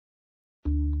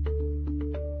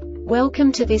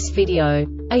Welcome to this video.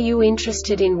 Are you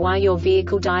interested in why your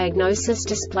vehicle diagnosis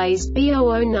displays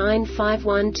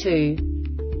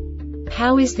B0095-12?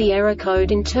 How is the error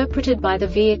code interpreted by the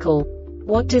vehicle?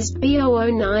 What does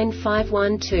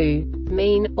B0095-12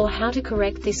 mean, or how to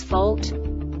correct this fault?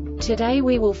 Today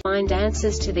we will find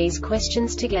answers to these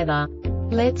questions together.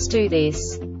 Let's do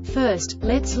this. First,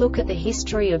 let's look at the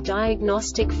history of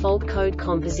diagnostic fault code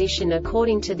composition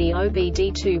according to the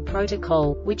OBD2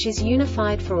 protocol, which is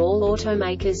unified for all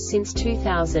automakers since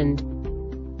 2000.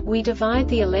 We divide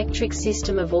the electric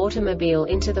system of automobile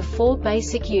into the four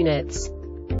basic units: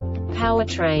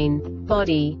 powertrain,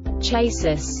 body,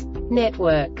 chassis,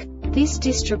 network. This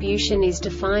distribution is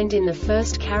defined in the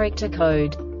first character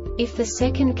code. If the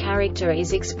second character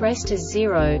is expressed as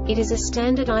 0, it is a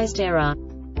standardized error.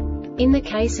 In the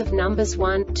case of numbers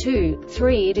 1, 2,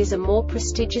 3, it is a more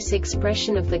prestigious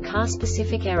expression of the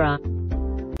car-specific error.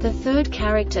 The third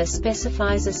character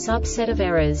specifies a subset of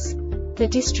errors. The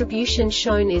distribution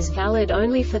shown is valid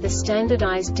only for the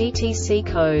standardized DTC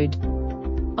code.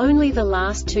 Only the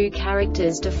last two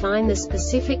characters define the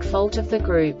specific fault of the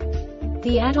group.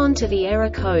 The add-on to the error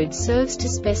code serves to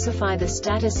specify the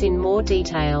status in more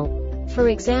detail. For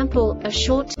example, a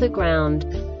short to the ground.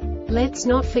 Let's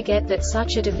not forget that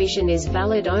such a division is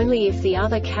valid only if the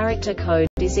other character code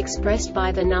is expressed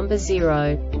by the number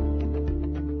 0.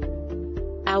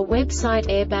 Our website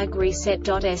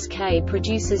airbagreset.sk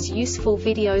produces useful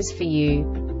videos for you.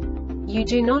 You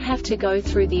do not have to go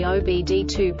through the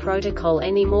OBD2 protocol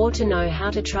anymore to know how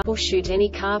to troubleshoot any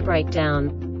car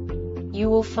breakdown. You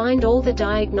will find all the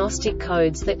diagnostic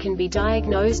codes that can be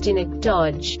diagnosed in a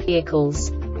Dodge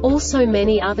vehicles. Also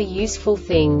many other useful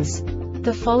things.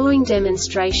 The following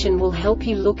demonstration will help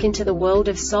you look into the world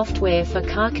of software for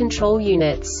car control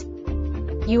units.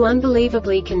 You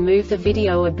unbelievably can move the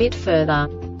video a bit further.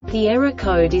 The error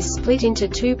code is split into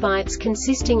 2 bytes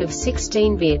consisting of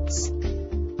 16 bits.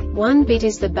 1 bit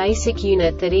is the basic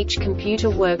unit that each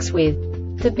computer works with.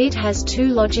 The bit has 2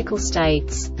 logical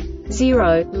states: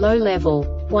 0, low level,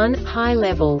 1, high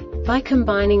level. By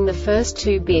combining the first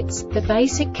 2 bits, the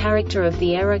basic character of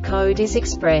the error code is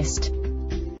expressed.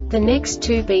 The next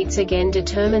 2 beats again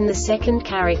determine the second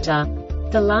character.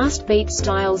 The last beat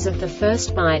styles of the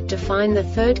first byte define the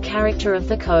third character of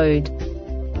the code.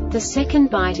 The second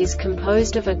byte is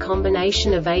composed of a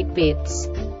combination of 8 bits.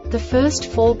 The first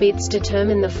 4 bits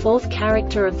determine the fourth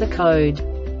character of the code.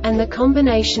 And the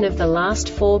combination of the last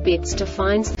 4 bits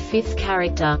defines the fifth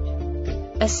character.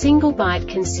 A single byte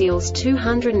conceals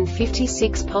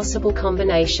 256 possible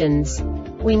combinations.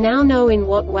 We now know in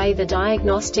what way the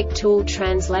diagnostic tool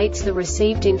translates the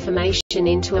received information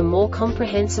into a more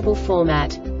comprehensible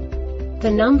format.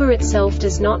 The number itself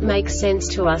does not make sense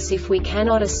to us if we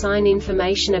cannot assign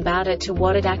information about it to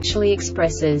what it actually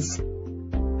expresses.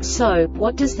 So,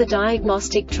 what does the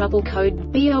Diagnostic Trouble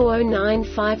Code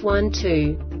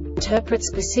B0095-12 interpret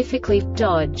specifically for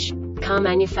Dodge car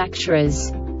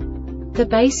manufacturers? The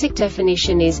basic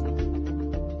definition is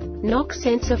knock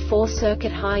sensor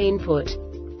 4-circuit high input.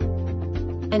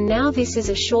 And now this is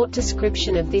a short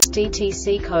description of this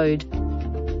DTC code.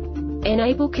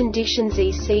 Enable conditions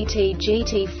ECT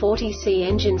GT40C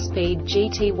engine speed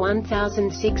GT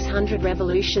 1600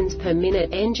 revolutions per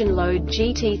minute engine load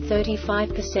GT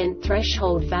 35%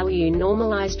 threshold value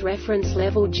normalized reference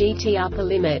level GT upper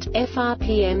limit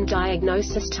frpm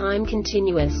diagnosis time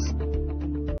continuous.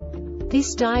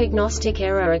 This diagnostic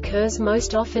error occurs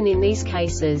most often in these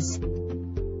cases: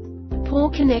 poor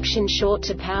connection short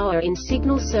to power in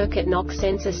signal circuit, knock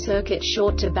sensor circuit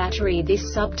short to battery.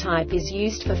 This subtype is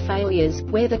used for failures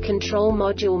where the control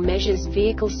module measures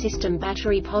vehicle system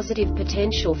battery positive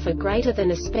potential for greater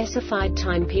than a specified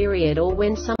time period or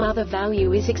when some other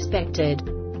value is expected.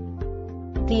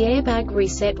 The Airbag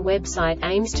Reset website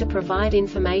aims to provide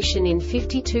information in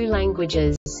 52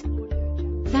 languages.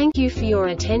 Thank you for your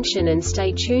attention and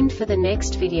stay tuned for the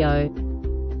next video.